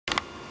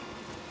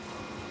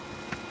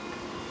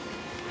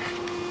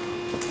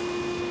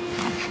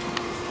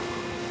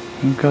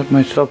I've got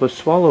myself a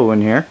swallow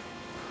in here.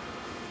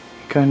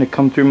 Kind of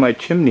come through my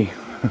chimney.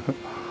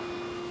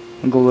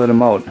 I'll go let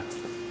him out.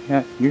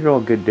 Yeah, you're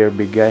all good there,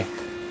 big guy.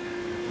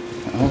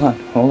 Hold on,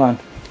 hold on.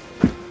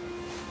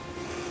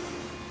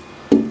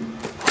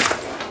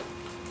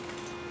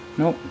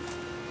 Nope.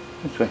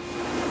 This way.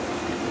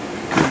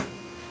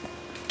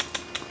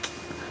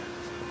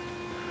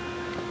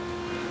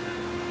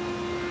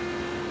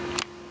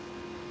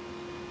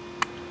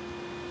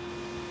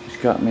 He's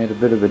got me at a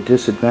bit of a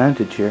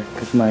disadvantage here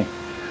because my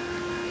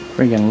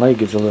friggin'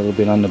 leg is a little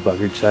bit on the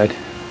buggered side.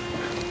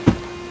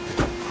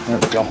 There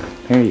we go.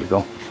 There you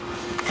go.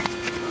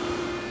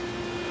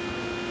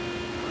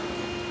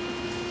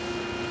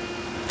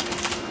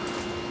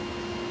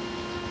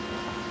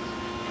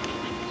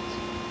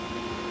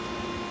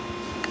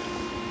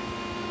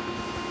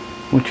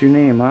 What's your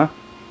name, huh?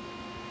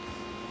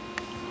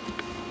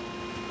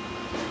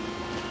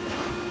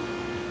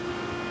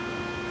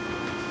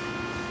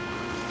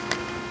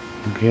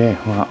 Okay,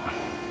 well.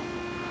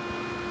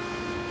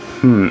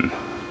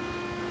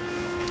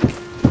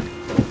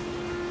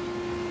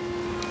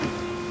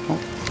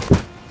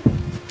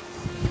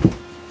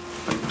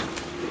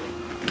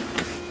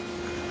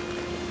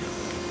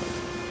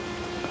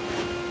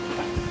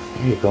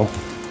 There you go.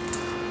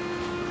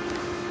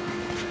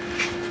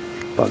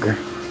 Bugger.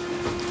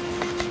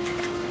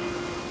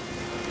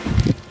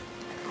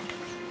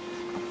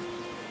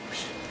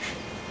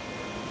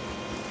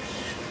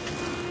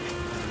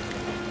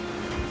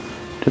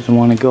 Doesn't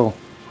want to go.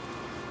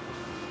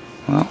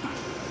 Well.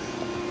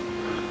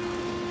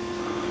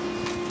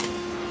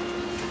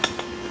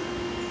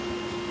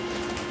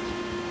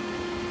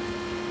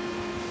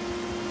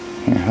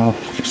 Here, I'll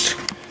just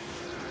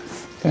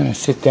gonna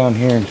sit down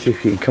here and see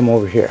if you can come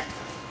over here.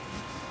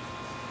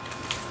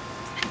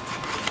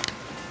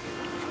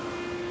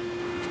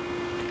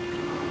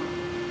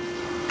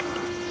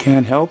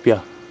 Can't help you.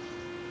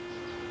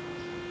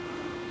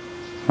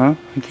 Huh?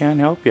 I can't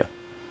help you.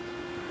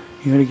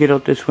 You gotta get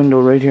out this window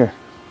right here.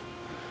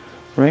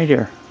 Right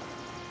here.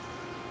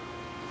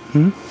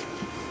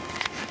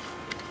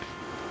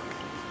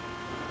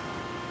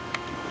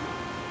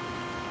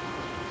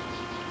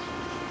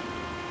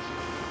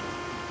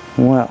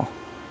 Well,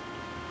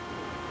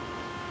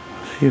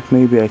 see if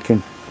maybe I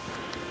can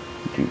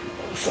do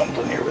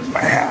something here with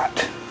my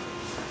hat.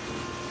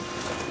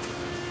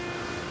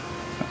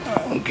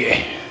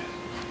 Okay.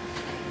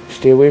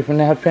 Stay away from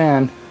that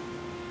fan.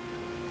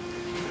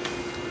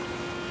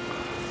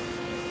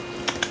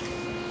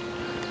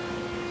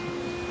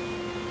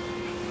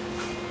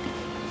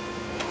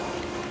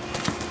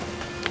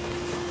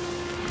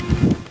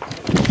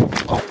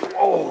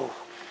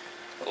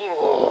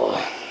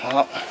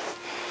 Well,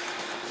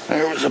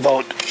 there was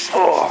about,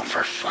 oh,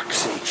 for fuck's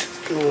sake.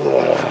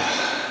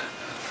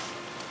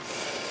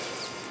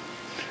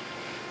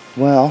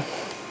 Well,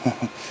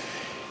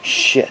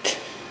 shit.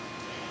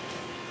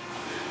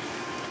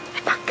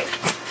 Fuck.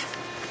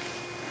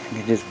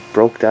 I just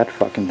broke that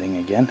fucking thing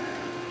again.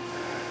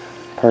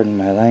 Pardon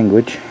my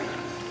language.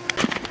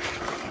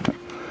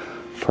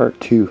 Part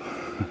 2.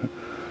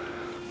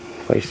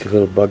 Feisty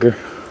little bugger.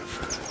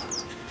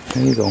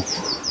 There you go.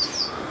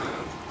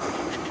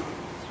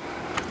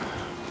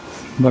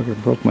 Bugger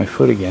broke my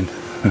foot again.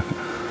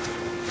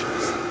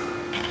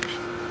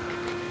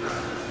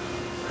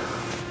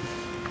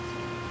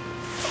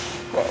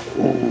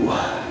 Ooh.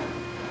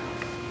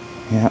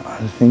 Yeah,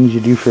 the things you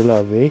do for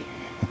love, eh?